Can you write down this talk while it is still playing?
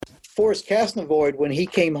Forrest Casnavoid, when he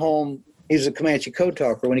came home, he was a Comanche code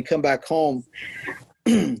talker. When he come back home,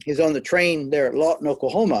 he's on the train there at Lawton,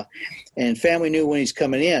 Oklahoma, and family knew when he's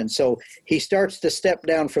coming in. So he starts to step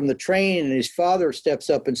down from the train, and his father steps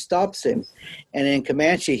up and stops him. And in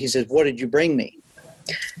Comanche, he says, "What did you bring me?"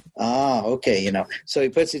 Ah, okay, So he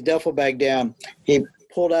puts his duffel bag down. He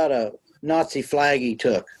pulled out a Nazi flag he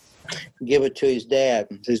took, give it to his dad.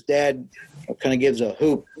 His dad kind of gives a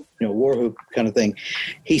hoop, war hoop kind of thing.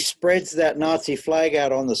 He spreads that Nazi flag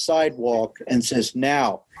out on the sidewalk and says,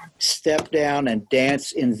 "Now, step down and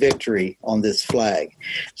dance in victory on this flag."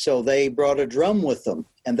 So they brought a drum with them,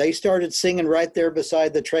 and they started singing right there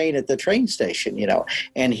beside the train at the train station,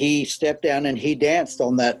 and he stepped down and he danced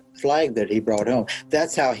on that flag that he brought home.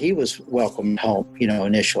 That's how he was welcomed home,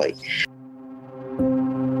 initially.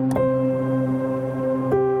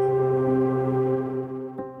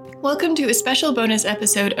 Welcome to a special bonus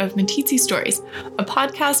episode of Meeteetse Stories, a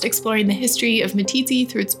podcast exploring the history of Meeteetse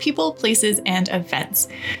through its people, places, and events.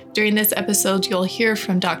 During this episode, you'll hear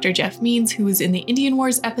from Dr. Jeff Means, who was in the Indian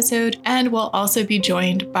Wars episode, and we'll also be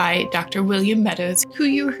joined by Dr. William Meadows, who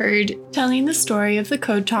you heard telling the story of the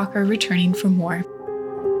code talker returning from war.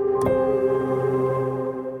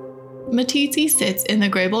 Meeteetse sits in the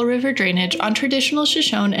Greybull River drainage on traditional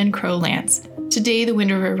Shoshone and Crow lands. Today, the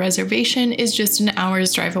Wind River Reservation is just an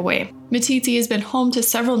hour's drive away. Meeteetse has been home to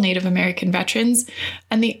several Native American veterans,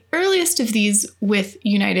 and the earliest of these with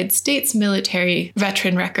United States military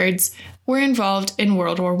veteran records were involved in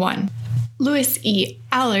World War I. Lewis E.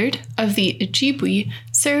 Allard of the Ojibwe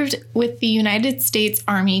served with the United States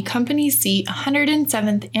Army Company C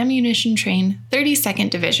 107th Ammunition Train 32nd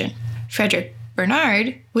Division. Frederick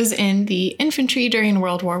Bernard was in the infantry during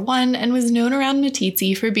World War I and was known around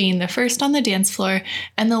Meeteetse for being the first on the dance floor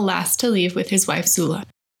and the last to leave with his wife Zula.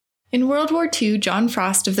 In World War II, John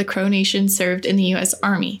Frost of the Crow Nation served in the U.S.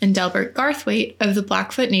 Army, and Delbert Garthwaite of the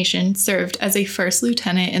Blackfoot Nation served as a first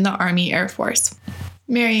lieutenant in the Army Air Force.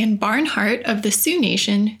 Marion Barnhart of the Sioux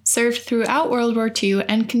Nation served throughout World War II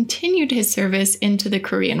and continued his service into the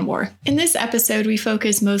Korean War. In this episode, we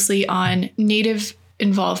focus mostly on Native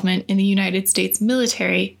involvement in the United States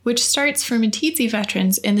military, which starts for Meeteetse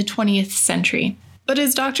veterans in the 20th century. But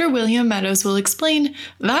as Dr. William Meadows will explain,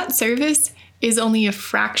 that service is only a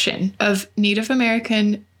fraction of Native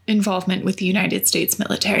American involvement with the United States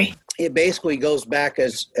military. It basically goes back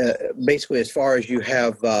as far as you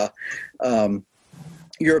have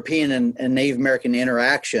European and Native American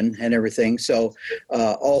interaction and everything. So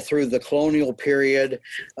all through the colonial period,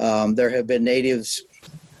 there have been natives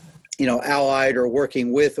allied or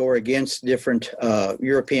working with or against different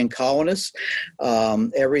European colonists.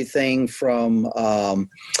 Everything from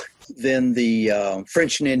then the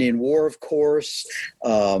French and Indian War, of course,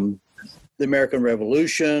 the American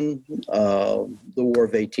Revolution, the War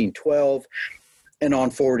of 1812, and on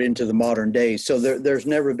forward into the modern days. So there's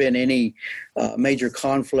never been any major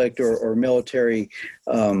conflict or military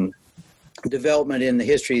development in the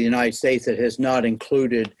history of the United States that has not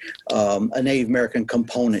included a Native American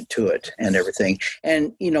component to it and everything.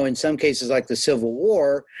 And, in some cases like the Civil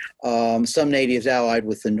War, some natives allied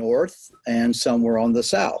with the North and some were on the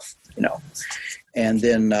South, And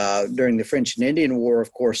then during the French and Indian War,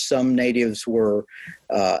 of course, some natives were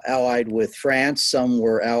allied with France, some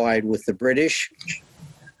were allied with the British.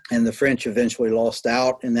 And the French eventually lost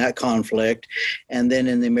out in that conflict. And then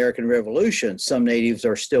in the American Revolution, some natives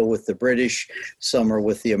are still with the British, some are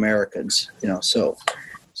with the Americans, So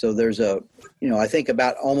there's I think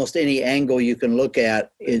about almost any angle you can look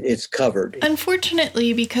at, it's covered.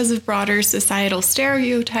 Unfortunately, because of broader societal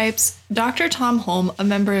stereotypes, Dr. Tom Holm, a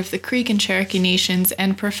member of the Creek and Cherokee Nations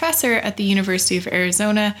and professor at the University of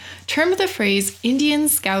Arizona, termed the phrase Indian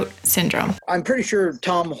Scout Syndrome. I'm pretty sure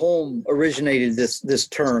Tom Holm originated this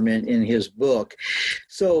term in his book.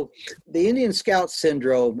 So the Indian Scout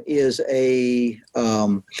Syndrome is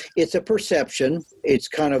it's a perception. It's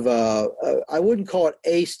kind of I wouldn't call it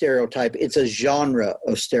a stereotype. It's a genre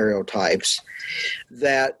of stereotypes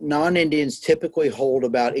that non-Indians typically hold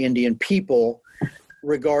about Indian people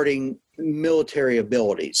regarding military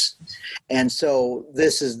abilities. And so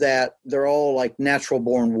this is that they're all like natural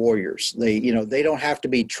born warriors. They don't have to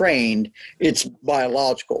be trained. It's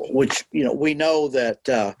biological, which, we know that,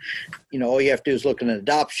 all you have to do is look at an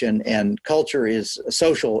adoption, and culture is a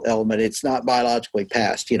social element. It's not biologically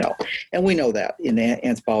passed, and we know that in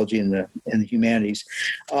anthropology and the humanities.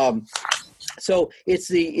 So it's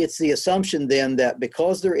the assumption then that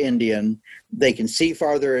because they're Indian, they can see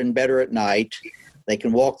farther and better at night. They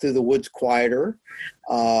can walk through the woods quieter.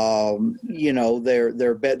 They're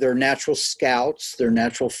natural scouts. They're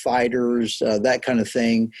natural fighters. That kind of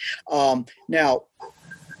thing. Now,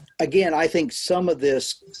 again, I think some of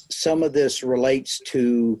this relates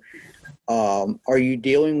to, are you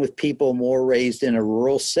dealing with people more raised in a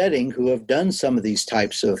rural setting who have done some of these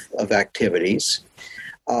types of activities,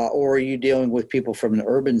 or are you dealing with people from an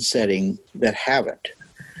urban setting that haven't?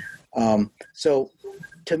 So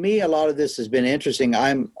to me, a lot of this has been interesting.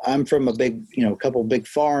 I'm from a big, couple big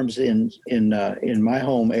farms in my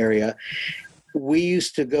home area. We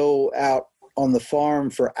used to go out on the farm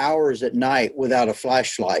for hours at night without a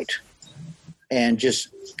flashlight and just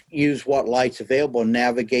use what light's available and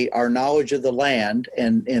navigate our knowledge of the land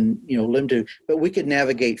and limited, but we could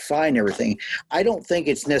navigate fine everything. I don't think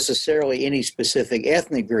it's necessarily any specific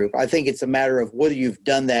ethnic group. I think it's a matter of whether you've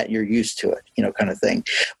done that and you're used to it, kind of thing.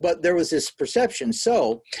 But there was this perception.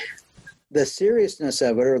 So the seriousness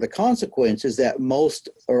of it, or the consequence, is that most,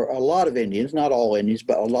 or a lot of Indians, not all Indians,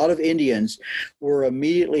 but a lot of Indians were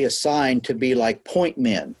immediately assigned to be like point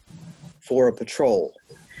men for a patrol.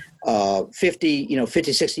 50,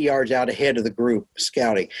 60 yards out ahead of the group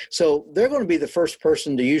scouting. So they're going to be the first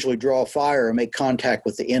person to usually draw fire and make contact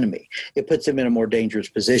with the enemy. It puts them in a more dangerous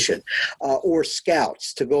position. Or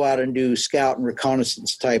scouts to go out and do scout and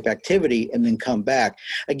reconnaissance type activity and then come back.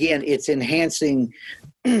 Again, it's enhancing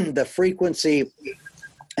the frequency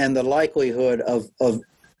and the likelihood of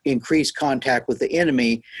increased contact with the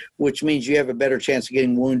enemy, which means you have a better chance of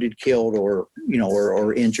getting wounded, killed, or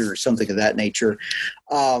injured, or something of that nature.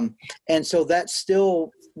 And so that's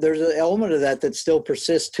still, there's an element of that still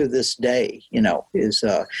persists to this day, and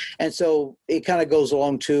so it kind of goes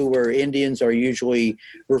along too, where Indians are usually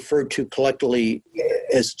referred to collectively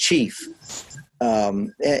as chief.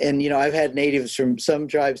 I've had natives from some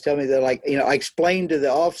tribes tell me that, I explained to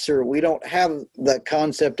the officer, we don't have the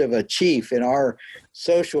concept of a chief in our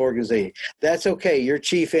social organization. That's okay. You're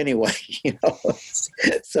chief anyway,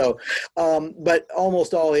 So, but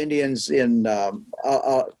almost all Indians in World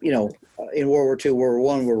War II, World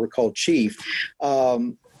War I were called chief.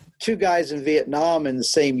 Two guys in Vietnam in the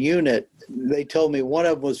same unit, they told me one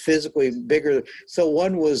of them was physically bigger. So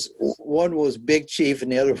one was big chief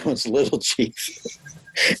and the other one was little chief.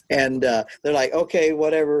 And they're like, okay,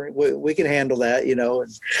 whatever, we can handle that,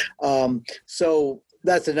 So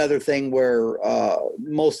that's another thing where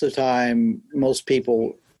most of the time, most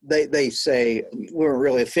people, they say we weren't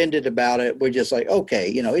really offended about it. We're just like, okay,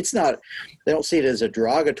 it's not, they don't see it as a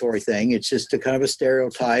derogatory thing. It's just a kind of a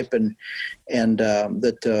stereotype and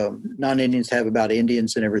that non-Indians have about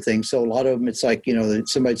Indians and everything. So a lot of them, it's like,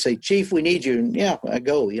 somebody'd say, Chief, we need you. And yeah, I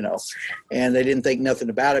go, and they didn't think nothing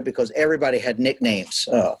about it because everybody had nicknames.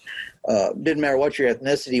 Didn't matter what your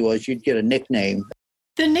ethnicity was, you'd get a nickname.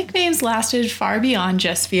 The nicknames lasted far beyond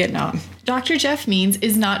just Vietnam. Dr. Jeff Means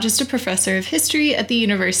is not just a professor of history at the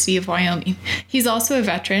University of Wyoming. He's also a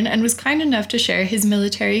veteran and was kind enough to share his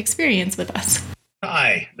military experience with us.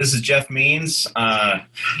 Hi, this is Jeff Means. I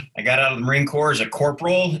got out of the Marine Corps as a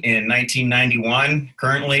corporal in 1991.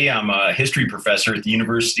 Currently, I'm a history professor at the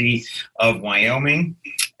University of Wyoming,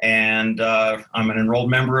 and I'm an enrolled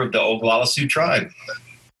member of the Oglala Sioux tribe.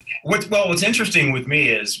 What's interesting with me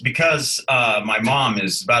is because my mom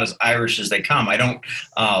is about as Irish as they come, I don't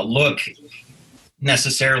look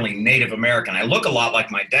necessarily Native American. I look a lot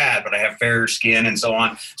like my dad, but I have fairer skin and so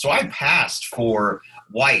on. So I passed for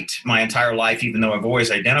white my entire life, even though I've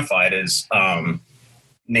always identified as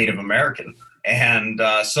Native American. And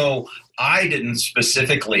so I didn't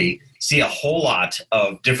specifically see a whole lot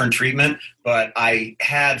of different treatment, but I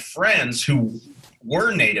had friends who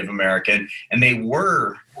were Native American, and they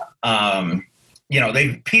were,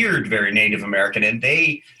 they appeared very Native American, and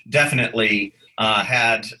they definitely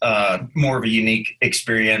had more of a unique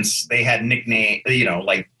experience. They had nickname,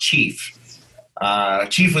 like Chief.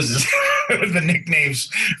 Chief was the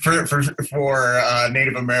nicknames for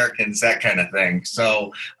Native Americans, that kind of thing.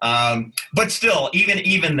 So, but still,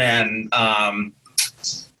 even then,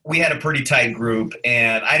 we had a pretty tight group,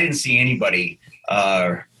 and I didn't see anybody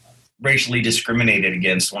racially discriminated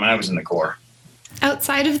against when I was in the Corps.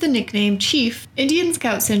 Outside of the nickname Chief, Indian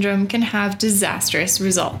Scout Syndrome can have disastrous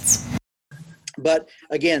results. But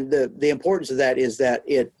again, the importance of that is that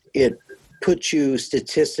it puts you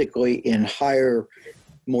statistically in higher,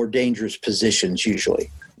 more dangerous positions usually.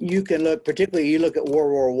 You can look, particularly you look at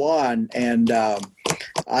World War I, and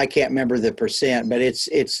I can't remember the percent, but I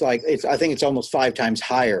think it's almost 5 times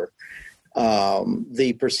higher.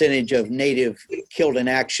 The percentage of native killed in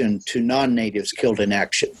action to non-natives killed in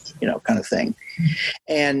action, kind of thing.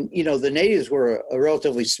 And, the natives were a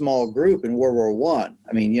relatively small group in World War I.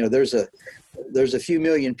 I mean, there's a few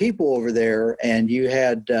million people over there, and you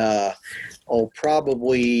had,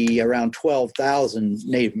 probably around 12,000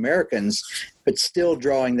 Native Americans, but still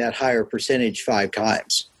drawing that higher percentage 5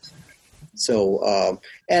 times. So,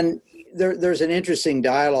 and there's an interesting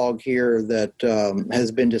dialogue here that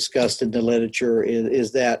has been discussed in the literature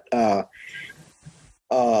is that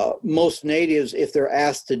most natives, if they're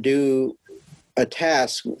asked to do a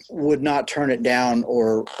task, would not turn it down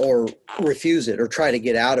or refuse it or try to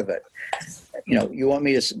get out of it. You want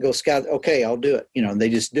me to go scout? Okay, I'll do it. They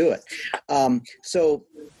just do it. So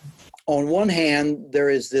on one hand, there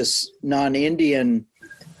is this non-Indian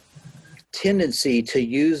tendency to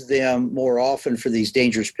use them more often for these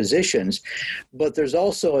dangerous positions, but there's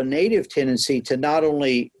also a native tendency to not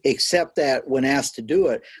only accept that when asked to do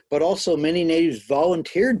it, but also many natives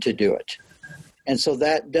volunteered to do it. And so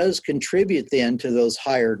that does contribute then to those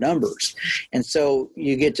higher numbers. And so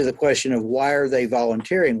you get to the question of why are they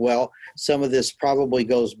volunteering? Well, some of this probably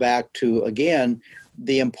goes back to, again,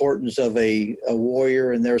 the importance of a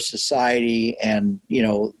warrior in their society and,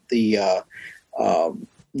 the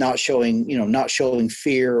not showing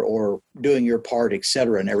fear or doing your part, et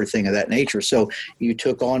cetera, and everything of that nature. So you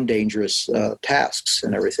took on dangerous tasks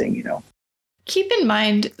and everything, Keep in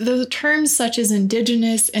mind, the terms such as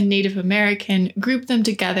Indigenous and Native American, group them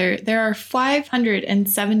together, there are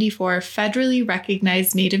 574 federally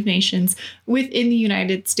recognized Native nations within the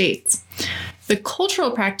United States. The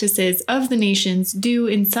cultural practices of the nations do,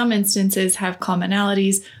 in some instances, have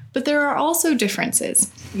commonalities, but there are also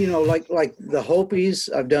differences. Like the Hopis,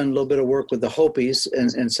 I've done a little bit of work with the Hopis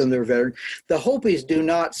and some of their veterans. The Hopis do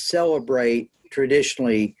not celebrate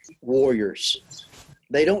traditionally warriors.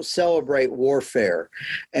 They don't celebrate warfare,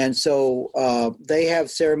 and so they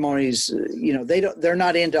have ceremonies. They're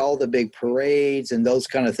not into all the big parades and those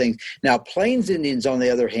kind of things. Now, Plains Indians, on the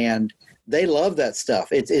other hand, they love that stuff.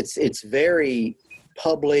 It's very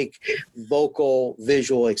public, vocal,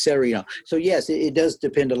 visual, etc. So yes, it does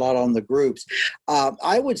depend a lot on the groups.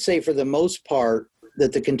 I would say, for the most part,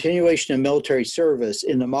 that the continuation of military service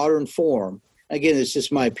in the modern form. Again, it's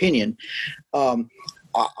just my opinion.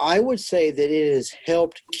 I would say that it has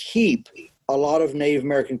helped keep a lot of Native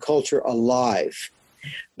American culture alive,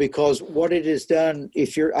 because what it has done,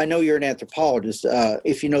 I know you're an anthropologist,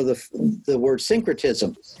 if you know the word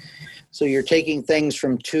syncretism. So you're taking things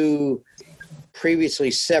from two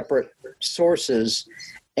previously separate sources,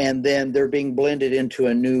 and then they're being blended into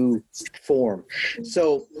a new form.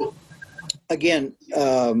 So again,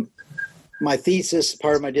 my thesis,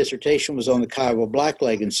 part of my dissertation, was on the Kiowa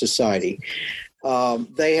Blacklegging Society.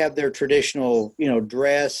 They have their traditional,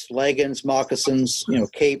 dress, leggings, moccasins,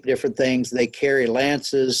 cape, different things. They carry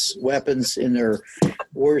lances, weapons in their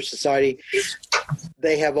warrior society.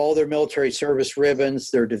 They have all their military service ribbons,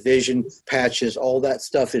 their division patches, all that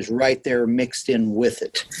stuff is right there mixed in with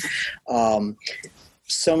it.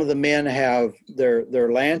 Some of the men have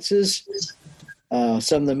their lances.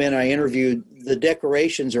 Some of the men I interviewed, the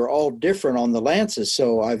decorations are all different on the lances.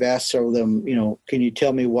 So I've asked several of them, can you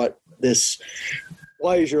tell me why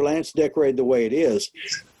is your lance decorated the way it is?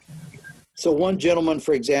 So one gentleman,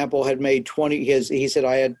 for example, had made 20, he said,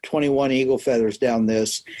 I had 21 eagle feathers down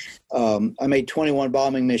this. I made 21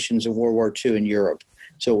 bombing missions in World War II in Europe.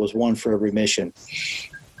 So it was one for every mission.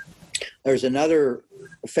 There's another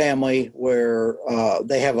family where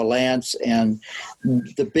they have a lance, and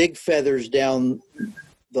the big feathers down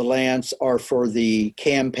the lance are for the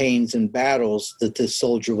campaigns and battles that the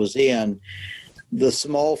soldier was in. The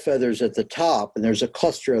small feathers at the top, and there's a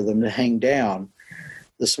cluster of them that hang down,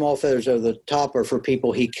 the small feathers at the top are for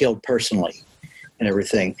people he killed personally and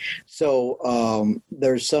everything. So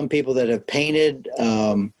there's some people that have painted.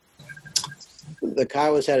 The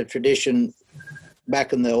Kiowas had a tradition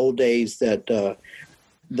back in the old days that the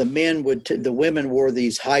women wore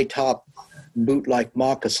these high top boot-like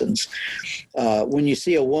moccasins. When you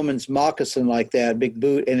see a woman's moccasin like that, big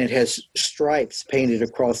boot, and it has stripes painted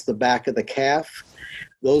across the back of the calf,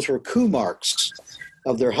 those were coup marks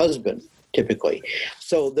of their husband, typically.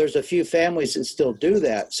 So there's a few families that still do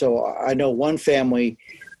that. So I know one family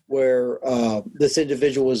where this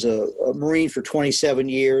individual was a Marine for 27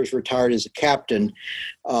 years, retired as a captain.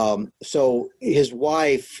 So his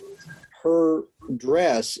wife, her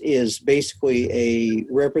dress is basically a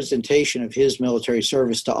representation of his military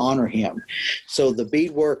service to honor him. So the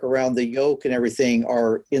beadwork around the yoke and everything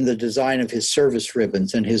are in the design of his service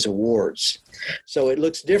ribbons and his awards. So it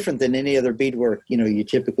looks different than any other beadwork, you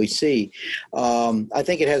typically see. I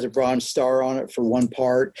think it has a bronze star on it for one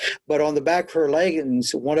part, but on the back of her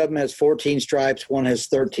leggings, one of them has 14 stripes, one has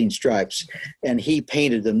 13 stripes, and he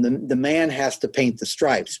painted them. The man has to paint the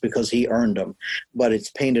stripes because he earned them, but it's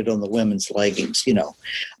painted on the women's leggings,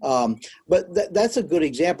 But that's a good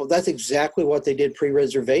example. That's exactly what they did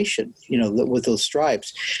pre-reservation, with those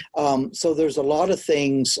stripes. So there's a lot of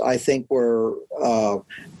things, I think, where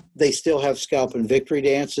They still have scalp and victory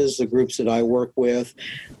dances, the groups that I work with.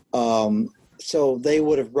 So they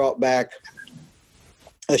would have brought back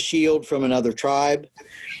a shield from another tribe,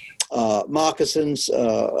 moccasins,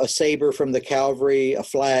 a saber from the cavalry, a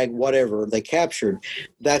flag, whatever they captured.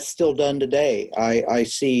 That's still done today. I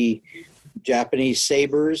see Japanese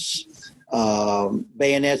sabers,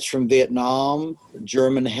 bayonets from Vietnam,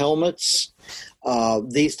 German helmets,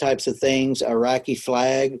 these types of things, Iraqi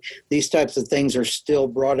flag, these types of things are still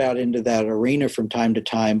brought out into that arena from time to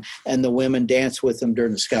time, and the women dance with them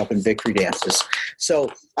during the scalp and victory dances.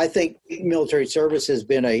 So I think military service has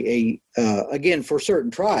been again, for certain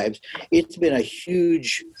tribes, it's been a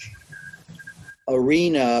huge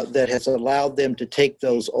arena that has allowed them to take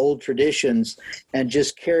those old traditions and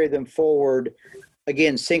just carry them forward,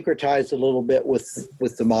 again, syncretized a little bit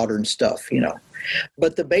with the modern stuff,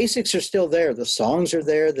 But the basics are still there. The songs are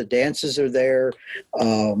there. The dances are there.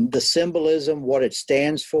 The symbolism, what it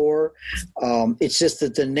stands for. It's just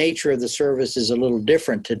that the nature of the service is a little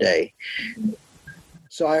different today.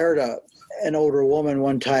 So I heard an older woman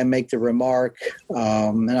one time make the remark,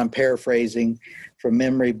 and I'm paraphrasing from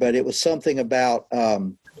memory, but it was something about,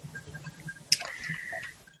 the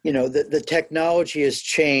technology has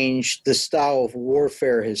changed. The style of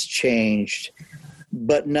warfare has changed,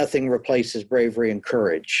 but nothing replaces bravery and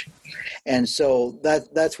courage. And so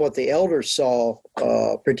that's what the elders saw,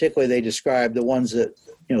 particularly they described the ones that,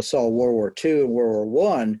 saw World War II and World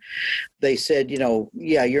War I. They said,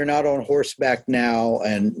 yeah, you're not on horseback now,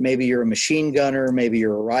 and maybe you're a machine gunner, maybe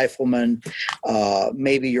you're a rifleman,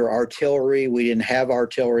 maybe you're artillery. We didn't have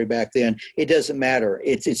artillery back then. It doesn't matter.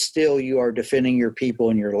 It's still, you are defending your people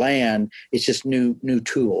and your land. It's just new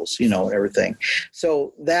tools, and everything.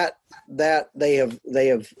 So that they have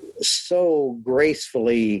so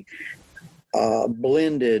gracefully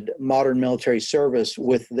blended modern military service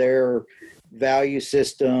with their value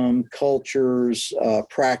system, cultures,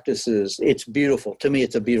 practices. It's beautiful. To me,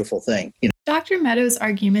 it's a beautiful thing. Dr. Meadows'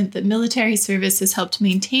 argument that military service has helped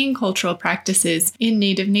maintain cultural practices in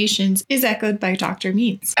Native nations is echoed by Dr.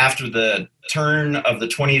 Means. After the turn of the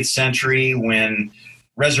 20th century, when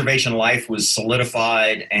reservation life was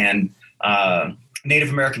solidified and Native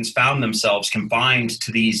Americans found themselves confined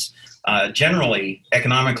to these generally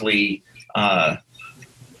economically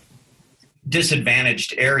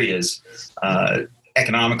disadvantaged areas,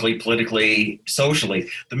 economically, politically, socially,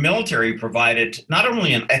 the military provided not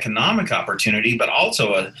only an economic opportunity, but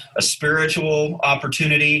also a spiritual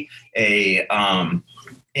opportunity, and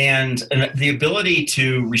the ability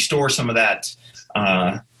to restore some of that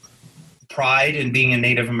pride in being a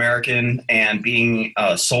Native American and being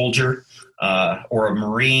a soldier or a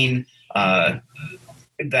Marine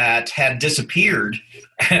that had disappeared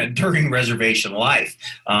during reservation life,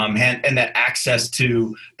 and that access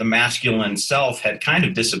to the masculine self had kind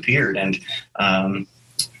of disappeared, and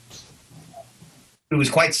it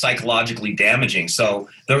was quite psychologically damaging. So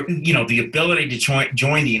the ability to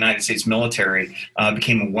join the United States military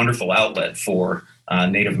became a wonderful outlet for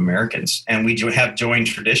Native Americans, and we have joined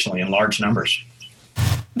traditionally in large numbers.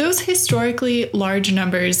 Those historically large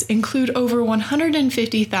numbers include over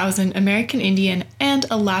 150,000 American Indian and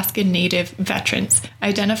Alaskan Native veterans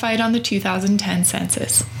identified on the 2010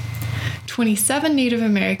 census. 27 Native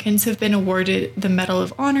Americans have been awarded the Medal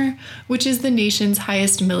of Honor, which is the nation's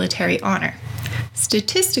highest military honor.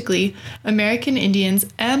 Statistically, American Indians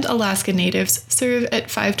and Alaska Natives serve at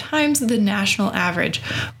 5 times the national average,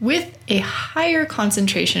 with a higher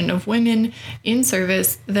concentration of women in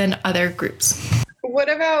service than other groups. What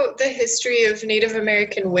about the history of Native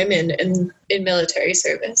American women in military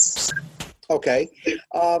service? Okay.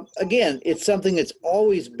 Again, it's something that's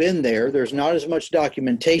always been there. There's not as much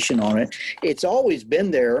documentation on it. It's always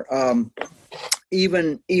been there.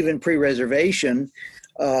 Even pre-reservation,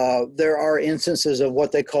 there are instances of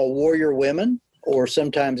what they call warrior women, or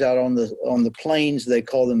sometimes out on the plains they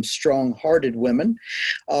call them strong-hearted women,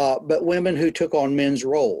 but women who took on men's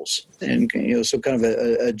roles, and so kind of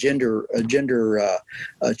a gender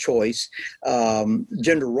choice,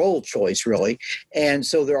 gender role choice really. And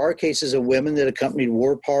so there are cases of women that accompanied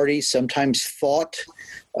war parties, sometimes fought.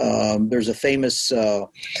 There's a famous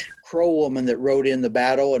Crow woman that rode in the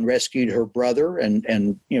battle and rescued her brother and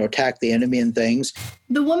attacked the enemy and things.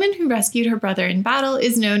 The woman who rescued her brother in battle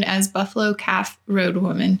is known as Buffalo Calf Road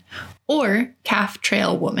Woman, or Calf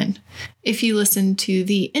Trail Woman. If you listen to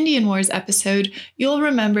the Indian Wars episode, you'll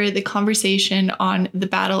remember the conversation on the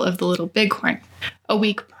Battle of the Little Bighorn. A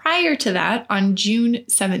week prior to that, on June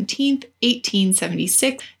 17,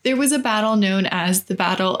 1876, there was a battle known as the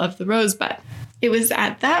Battle of the Rosebud. It was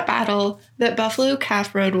at that battle that Buffalo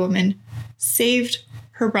Calf Road Woman saved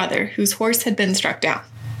her brother, whose horse had been struck down.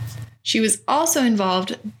 She was also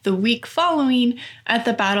involved the week following at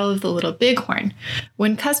the Battle of the Little Bighorn.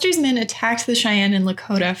 When Custer's men attacked the Cheyenne and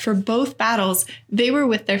Lakota for both battles, they were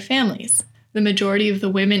with their families. The majority of the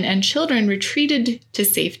women and children retreated to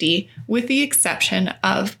safety, with the exception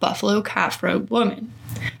of Buffalo Calf Road Woman.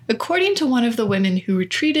 According to one of the women who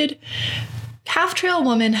retreated, Calf Trail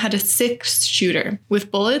Woman had a 6-shooter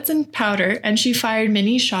with bullets and powder, and she fired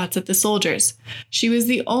many shots at the soldiers. She was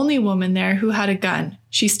the only woman there who had a gun.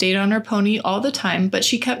 She stayed on her pony all the time, but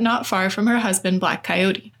she kept not far from her husband, Black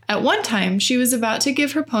Coyote. At one time, she was about to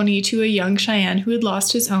give her pony to a young Cheyenne who had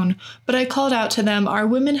lost his own, but I called out to them, "Our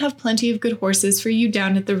women have plenty of good horses for you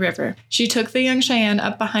down at the river." She took the young Cheyenne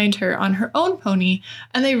up behind her on her own pony,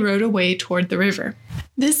 and they rode away toward the river.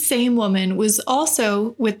 This same woman was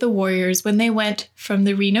also with the warriors when they went from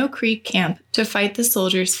the Reno Creek camp to fight the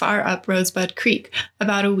soldiers far up Rosebud Creek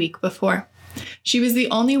about a week before. She was the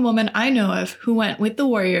only woman I know of who went with the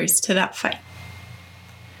warriors to that fight.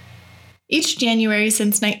 Each January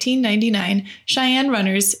since 1999, Cheyenne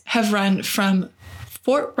runners have run from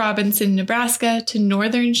Fort Robinson, Nebraska to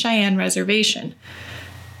Northern Cheyenne Reservation.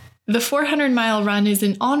 The 400-mile run is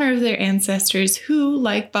in honor of their ancestors who,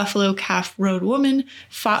 like Buffalo Calf Road Woman,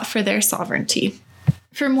 fought for their sovereignty.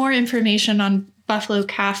 For more information on Buffalo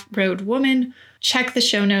Calf Road Woman, check the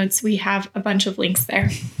show notes. We have a bunch of links there.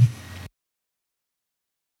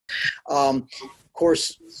 Of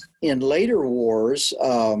course, in later wars,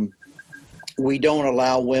 we don't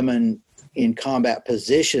allow women in combat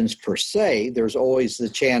positions per se. There's always the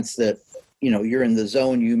chance that, you're in the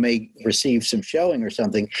zone, you may receive some shelling or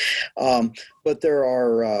something. But there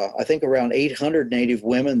are, I think, around 800 Native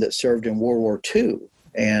women that served in World War II.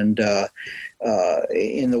 And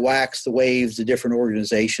in the WACs, the Waves, the different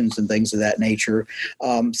organizations and things of that nature.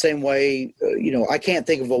 Same way, I can't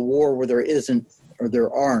think of a war where there isn't or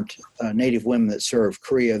there aren't Native women that serve: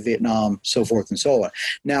 Korea, Vietnam, so forth and so on.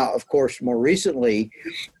 Now, of course, more recently,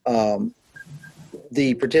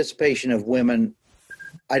 the participation of women,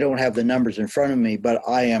 I don't have the numbers in front of me, but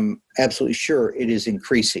I am absolutely sure it is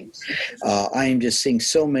increasing. I am just seeing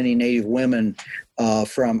so many Native women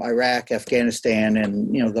from Iraq, Afghanistan,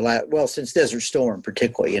 and since Desert Storm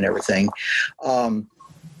particularly and everything.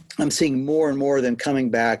 I'm seeing more and more of them coming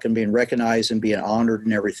back and being recognized and being honored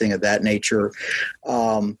and everything of that nature.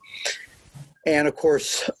 And of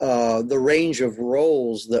course, the range of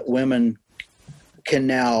roles that women can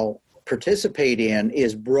now participate in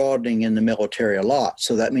is broadening in the military a lot.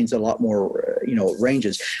 So that means a lot more,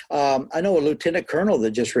 ranges. I know a lieutenant colonel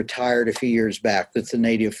that just retired a few years back that's a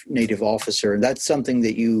native officer. And that's something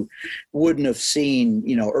that you wouldn't have seen,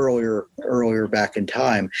 earlier back in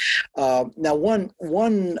time. Now,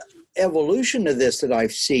 one evolution of this that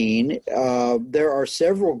I've seen, there are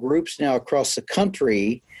several groups now across the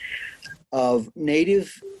country of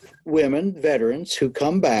Native women, veterans, who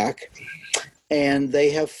come back, and they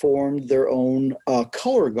have formed their own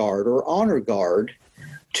color guard or honor guard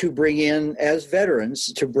to bring in, as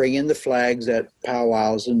veterans, to bring in the flags at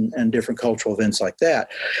powwows and different cultural events like that.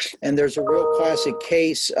 And there's a real classic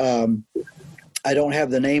case. I don't have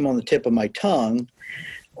the name on the tip of my tongue.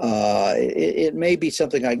 It may be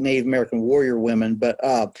something like Native American warrior women, but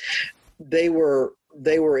they were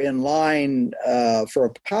in line for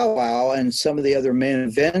a powwow, and some of the other men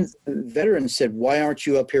veterans said, "Why aren't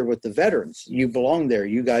you up here with the veterans? You belong there.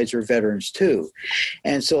 You guys are veterans too."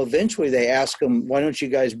 And so eventually they asked them, "Why don't you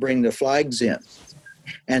guys bring the flags in?"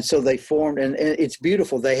 And so they formed, and it's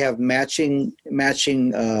beautiful. They have matching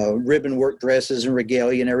ribbon work dresses and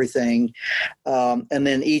regalia and everything, and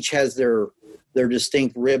then each has their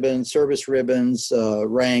distinct ribbons, service ribbons,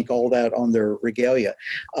 rank, all that on their regalia.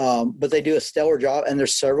 But they do a stellar job, and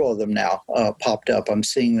there's several of them now popped up. I'm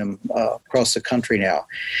seeing them across the country now.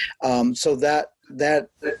 So that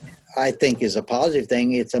I think is a positive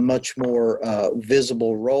thing. It's a much more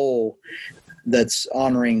visible role that's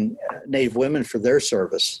honoring Native women for their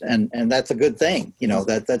service, and that's a good thing.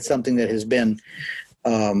 That's something that has been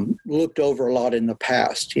looked over a lot in the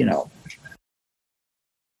past.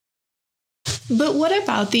 But what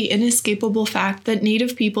about the inescapable fact that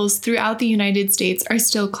Native peoples throughout the United States are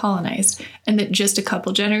still colonized, and that just a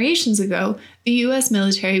couple generations ago, the U.S.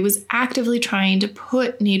 military was actively trying to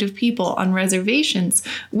put Native people on reservations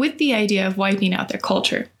with the idea of wiping out their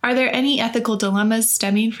culture? Are there any ethical dilemmas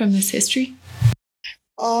stemming from this history?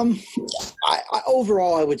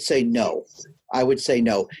 Overall, I would say no.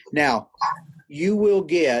 Now, you will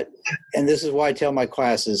get, and this is why I tell my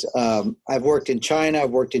classes, I've worked in China,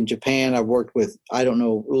 I've worked in Japan, I've worked with,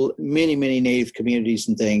 many, many Native communities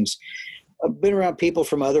and things. I've been around people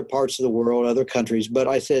from other parts of the world, other countries, but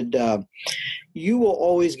I said, you will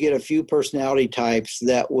always get a few personality types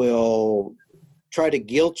that will try to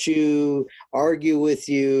guilt you, argue with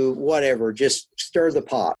you, whatever, just stir the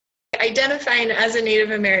pot. Identifying as a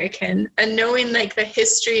Native American and knowing like the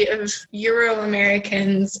history of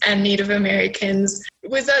Euro-Americans and Native Americans,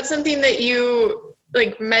 was that something that you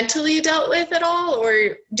like mentally dealt with at all,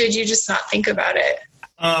 or did you just not think about it?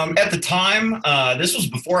 At the time, this was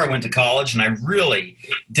before I went to college, and I really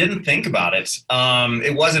didn't think about it.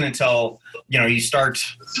 It wasn't until, you start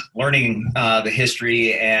learning the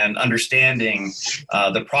history and understanding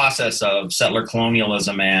the process of settler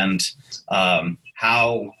colonialism and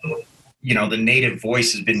how, the native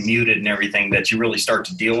voice has been muted and everything, that you really start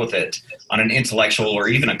to deal with it on an intellectual or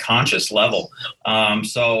even a conscious level.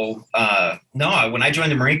 No, when I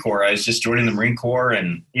joined the Marine Corps, I was just joining the Marine Corps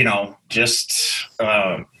and, just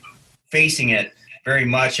facing it very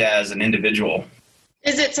much as an individual.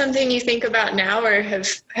 Is it something you think about now or have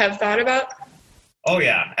thought about? Oh,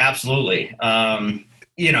 yeah, absolutely. I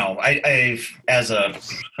as a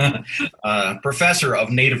professor of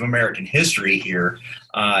Native American history here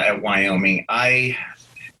at Wyoming, I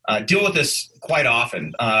deal with this quite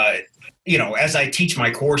often. As I teach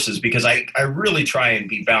my courses, because I really try and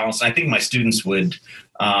be balanced. I think my students would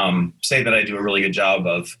say that I do a really good job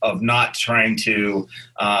of not trying to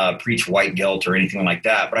preach white guilt or anything like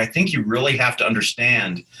that. But I think you really have to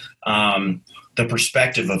understand the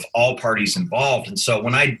perspective of all parties involved. And so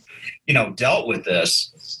when I, dealt with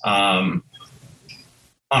this on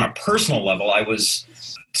a personal level, I was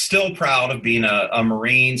still proud of being a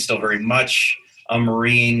Marine, still very much a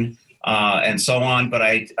Marine, and so on. But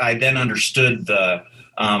I then understood the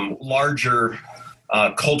larger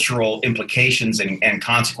cultural implications and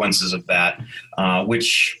consequences of that,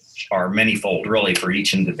 which are manyfold, really, for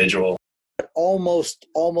each individual. Almost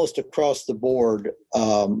across the board,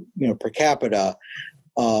 per capita,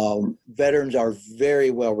 veterans are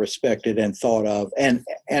very well respected and thought of. And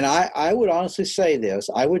I would honestly say this,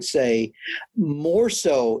 I would say more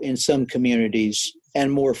so in some communities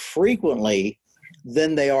and more frequently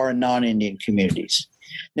than they are in non-Indian communities.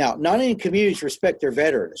 Now, non-Indian communities respect their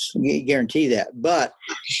veterans, guarantee that. But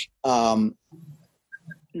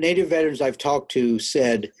Native veterans I've talked to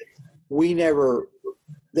said,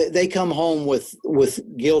 they come home with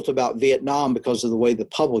guilt about Vietnam because of the way the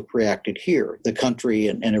public reacted here, the country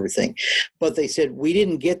and everything. But they said, we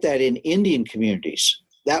didn't get that in Indian communities.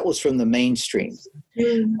 That was from the mainstream.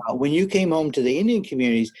 When you came home to the Indian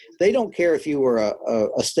communities, they don't care if you were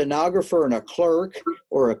a stenographer and a clerk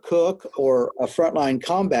or a cook or a frontline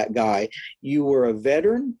combat guy. You were a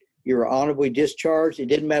veteran. You were honorably discharged. It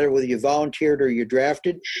didn't matter whether you volunteered or you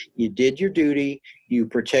drafted. You did your duty. You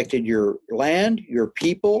protected your land, your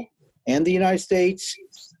people, and the United States.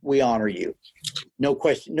 We honor you. No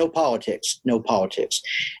question, no politics.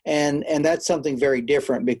 And that's something very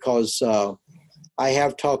different because I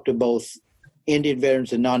have talked to both Indian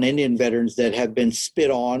veterans and non-Indian veterans that have been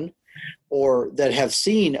spit on or that have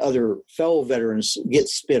seen other fellow veterans get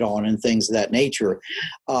spit on and things of that nature.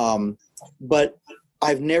 But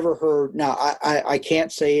I've never heard, now I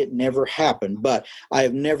can't say it never happened, but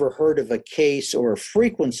I've never heard of a case or a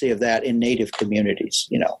frequency of that in Native communities,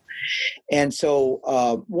 And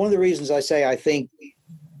so one of the reasons I say I think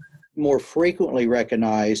more frequently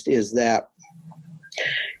recognized is that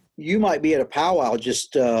you might be at a powwow,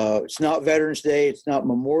 just it's not Veterans Day, it's not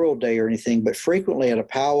Memorial Day or anything, but frequently at a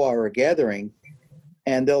powwow or a gathering,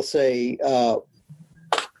 and they'll say,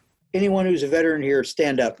 anyone who's a veteran here,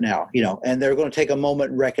 stand up now, and they're going to take a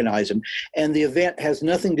moment and recognize them. And the event has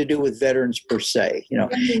nothing to do with veterans per se,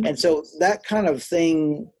 And so that kind of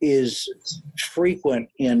thing is frequent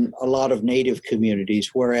in a lot of Native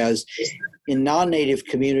communities, whereas in non-Native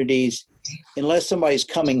communities, unless somebody's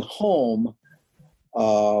coming home,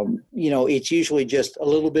 it's usually just a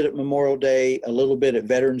little bit at Memorial Day, a little bit at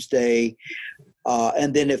Veterans Day.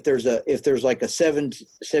 And then if there's like a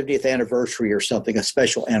 70th anniversary or something, a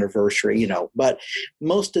special anniversary, but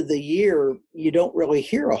most of the year you don't really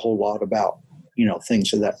hear a whole lot about,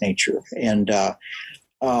 things of that nature. And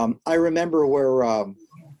I remember where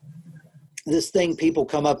this thing, people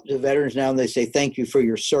come up to veterans now and they say, thank you for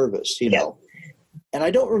your service, And I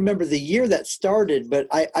don't remember the year that started, but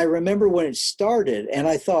I remember when it started and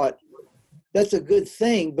I thought, that's a good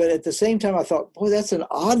thing. But at the same time, I thought, boy, that's an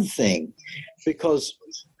odd thing, because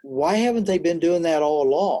why haven't they been doing that all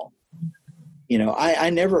along? I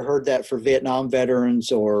never heard that for Vietnam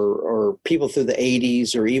veterans or people through the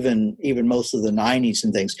 80s or even most of the 90s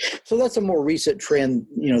and things. So that's a more recent trend,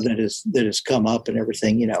 that has come up and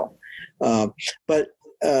everything, But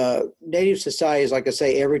Native societies, like I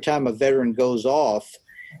say, every time a veteran goes off,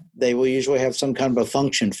 they will usually have some kind of a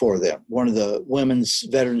function for them. One of the women's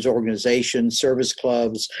veterans organizations, service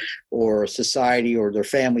clubs, or society, or their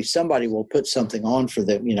family, somebody will put something on for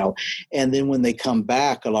them, and then when they come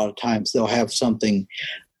back, a lot of times they'll have something,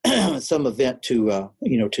 some event to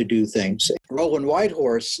do things. Roland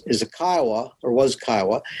Whitehorse is a Kiowa, or was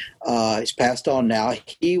Kiowa. He's passed on now.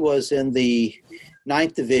 He was in the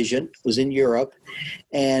 9th Division, was in Europe.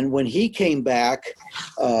 And when he came back,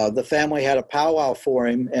 the family had a powwow for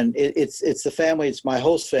him. And it's the family, it's my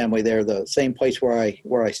host family there, the same place where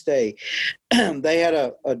I stay. They had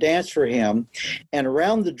a dance for him. And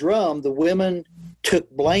around the drum, the women took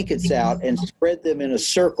blankets out and spread them in a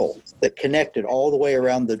circle that connected all the way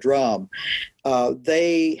around the drum.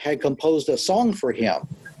 They had composed a song for him,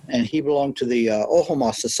 and he belonged to the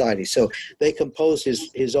Ohlone Society. So they composed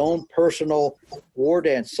his own personal war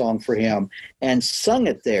dance song for him and sung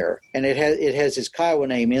it there. And it has his Kiowa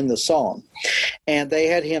name in the song. And they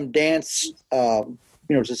had him dance,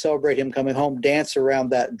 to celebrate him coming home, dance around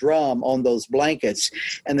that drum on those blankets.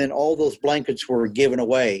 And then all those blankets were given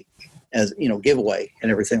away as, giveaway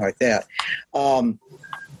and everything like that.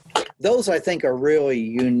 Those, I think, are really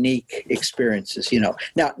unique experiences,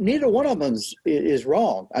 Now, neither one of them is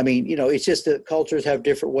wrong. I mean, it's just that cultures have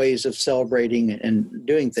different ways of celebrating and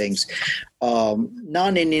doing things.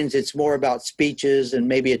 Non-Indians, it's more about speeches and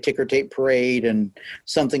maybe a ticker tape parade and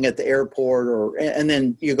something at the airport, and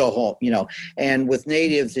then you go home, And with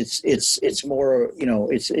Natives, it's more,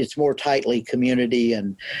 it's more tightly community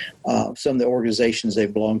and some of the organizations they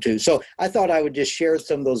belong to. So I thought I would just share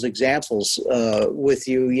some of those examples with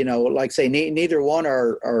you. Like say, neither one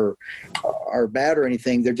are bad or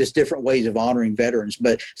anything. They're just different ways of honoring veterans.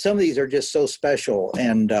 But some of these are just so special.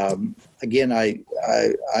 And again,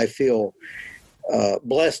 I feel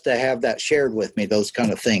blessed to have that shared with me, those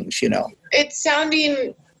kind of things, It's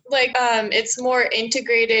sounding like it's more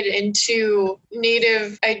integrated into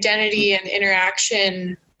Native identity and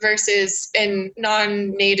interaction versus in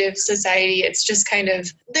non-Native society. It's just kind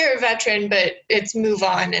of, they're a veteran, but it's move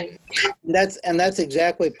on. And that's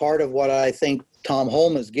exactly part of what I think Tom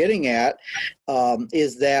Holm is getting at,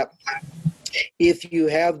 is that if you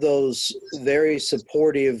have those very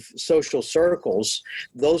supportive social circles,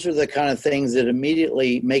 those are the kind of things that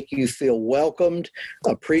immediately make you feel welcomed,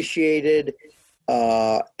 appreciated,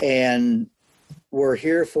 and we're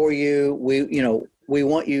here for you. We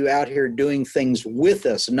want you out here doing things with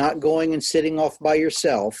us, not going and sitting off by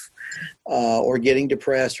yourself or getting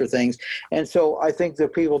depressed or things. And so I think the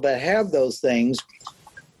people that have those things,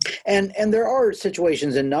 and there are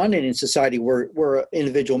situations in non-Indian society where an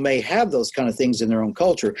individual may have those kind of things in their own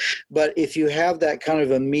culture. But if you have that kind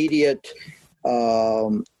of immediate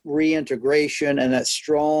reintegration and that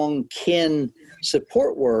strong kin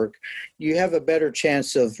support work, you have a better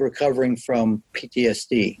chance of recovering from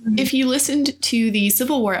PTSD. If you listened to the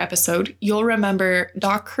Civil War episode, you'll remember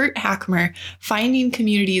Doc Kurt Hackmer finding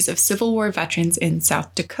communities of Civil War veterans in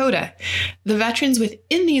South Dakota. The veterans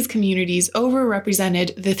within these communities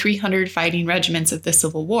overrepresented the 300 fighting regiments of the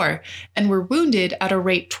Civil War and were wounded at a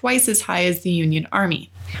rate twice as high as the Union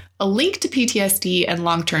Army. A link to PTSD and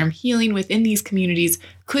long-term healing within these communities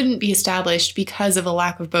couldn't be established because of a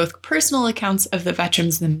lack of both personal accounts of the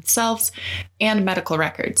veterans themselves and medical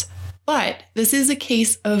records. But this is a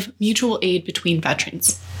case of mutual aid between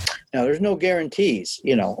veterans. Now, there's no guarantees,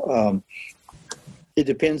 It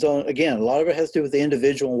depends on, again, a lot of it has to do with the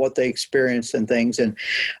individual and what they experience and things. And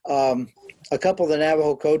a couple of the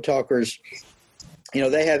Navajo Code Talkers,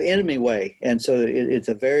 they have Enemy Way. And so it's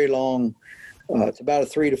a very long, it's about a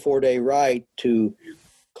 3 to 4 day ride to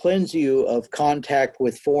cleanse you of contact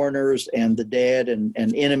with foreigners and the dead and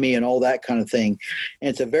enemy and all that kind of thing.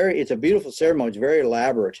 And it's a beautiful ceremony. It's very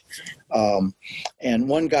elaborate. And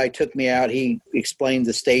one guy took me out. He explained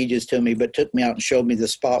the stages to me, but took me out and showed me the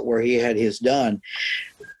spot where he had his done.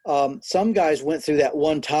 Some guys went through that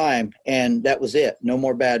one time and that was it. No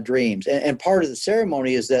more bad dreams. And part of the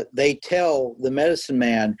ceremony is that they tell the medicine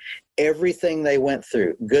man everything they went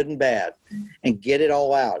through, good and bad, and get it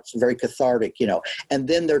all out. It's very cathartic, and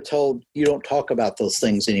then they're told you don't talk about those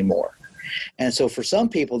things anymore. And so for some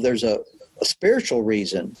people, there's a spiritual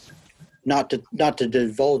reason not to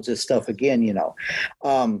divulge this stuff again,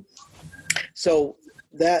 so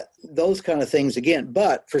that those kind of things again.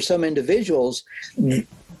 But for some individuals,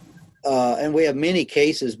 and we have many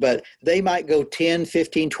cases, but they might go 10,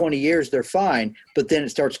 15, 20 years, they're fine, but then it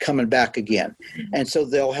starts coming back again. And so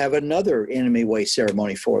they'll have another Enemy Way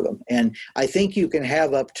ceremony for them. And I think you can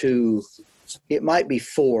have up to it might be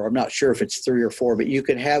 4. I'm not sure if it's 3 or 4, but you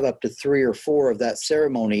can have up to 3 or 4 of that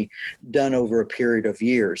ceremony done over a period of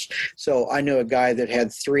years. So I know a guy that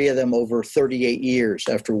had 3 of them over 38 years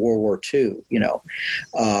after World War II,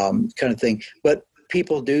 kind of thing. But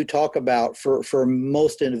people do talk about for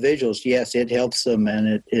most individuals, yes, it helps them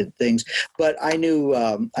and it things. But I knew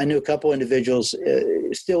a couple individuals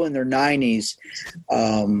still in their 90s.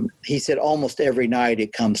 He said almost every night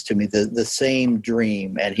it comes to me the same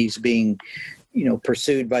dream, and he's being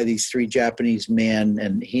pursued by these 3 Japanese men,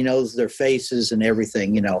 and he knows their faces and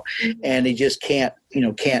everything, and he just can't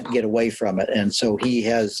get away from it. And so he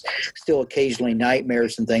has still occasionally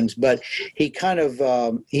nightmares and things, but he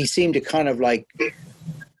seemed to kind of like,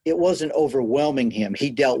 it wasn't overwhelming him. He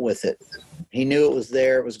dealt with it. He knew it was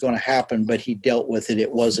there, it was going to happen, but he dealt with it.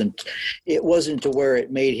 It wasn't to where it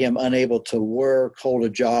made him unable to work, hold a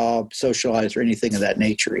job, socialize, or anything of that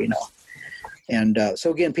nature, And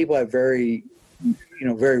so again, people have very,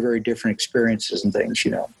 very, very different experiences and things,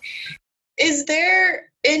 Is there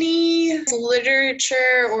any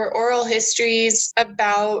literature or oral histories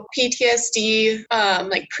about PTSD,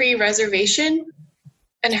 like pre-reservation,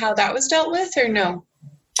 and how that was dealt with, or no?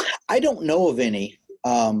 I don't know of any.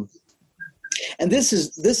 And this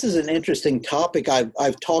is an interesting topic.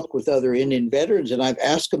 I've talked with other Indian veterans, and I've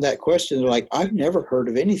asked them that question. They're like, I've never heard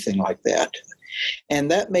of anything like that. And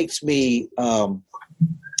that makes me,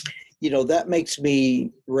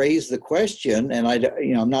 raise the question, and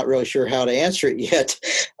I'm not really sure how to answer it yet.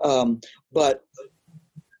 But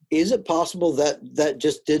is it possible that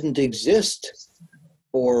just didn't exist,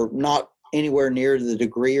 or not anywhere near the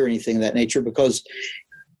degree or anything of that nature? Because,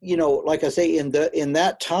 like I say, in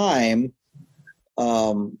that time,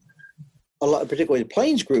 a lot, particularly the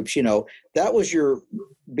Plains groups, that was your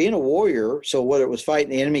being a warrior. So whether it was fighting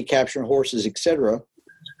the enemy, capturing horses, etc.,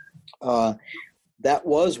 that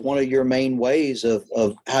was one of your main ways of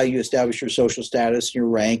how you establish your social status, your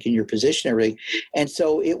rank, and your position, and everything. And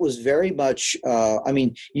so it was very much.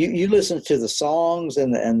 You listen to the songs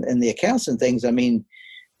and the accounts and things.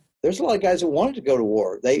 There's a lot of guys that wanted to go to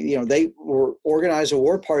war. They were organized a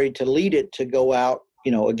war party to lead it to go out,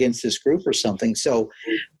 against this group or something. So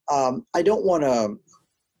I don't want to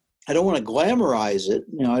glamorize it.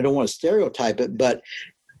 I don't want to stereotype it, but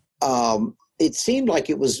it seemed like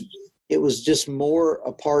it was just more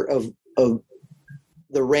a part of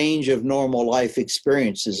the range of normal life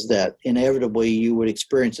experiences that inevitably you would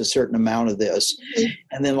experience a certain amount of this.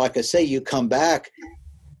 And then, like I say, you come back,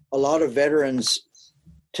 a lot of veterans,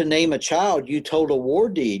 to name a child, you told a war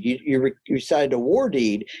deed, you recited a war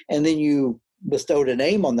deed, and then you bestowed a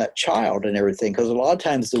name on that child and everything, because a lot of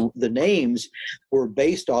times the names were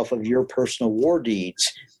based off of your personal war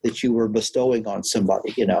deeds that you were bestowing on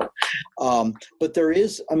somebody, But there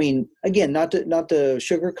is, again, not to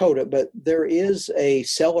sugarcoat it, but there is a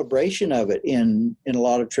celebration of it in a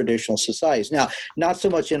lot of traditional societies. Now, not so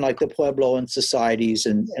much in like the Puebloan societies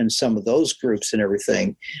and some of those groups and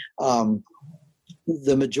everything.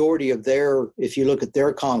 The majority of if you look at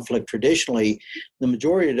their conflict traditionally, the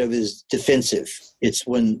majority of it is defensive. It's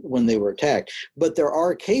when they were attacked. But there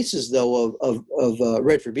are cases, though, of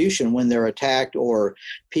retribution when they're attacked or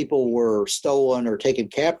people were stolen or taken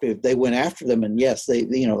captive. They went after them, and yes,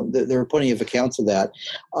 there are plenty of accounts of that.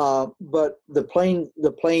 But the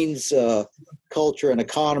Plains culture and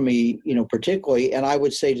economy, particularly, and I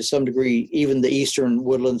would say to some degree, even the eastern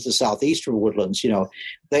woodlands, the southeastern woodlands,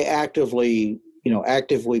 they actively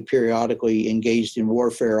periodically engaged in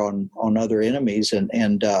warfare on other enemies and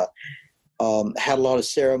had a lot of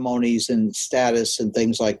ceremonies and status and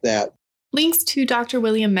things like that. Links to Dr.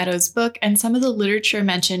 William Meadows' book and some of the literature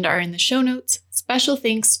mentioned are in the show notes. Special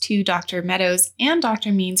thanks to Dr. Meadows and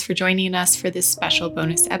Dr. Means for joining us for this special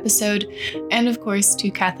bonus episode, and of course to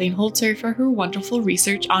Kathleen Holzer for her wonderful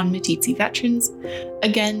research on Meeteetse veterans.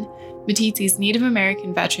 Again, Meeteetse's Native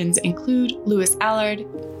American veterans include Lewis Allard,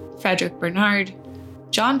 Frederick Bernard,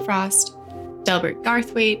 John Frost, Delbert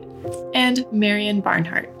Garthwaite, and Marion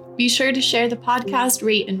Barnhart. Be sure to share the podcast,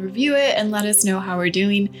 rate and review it, and let us know how we're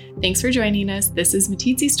doing. Thanks for joining us. This is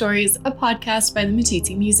Meeteetse Stories, a podcast by the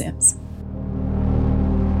Meeteetse Museums.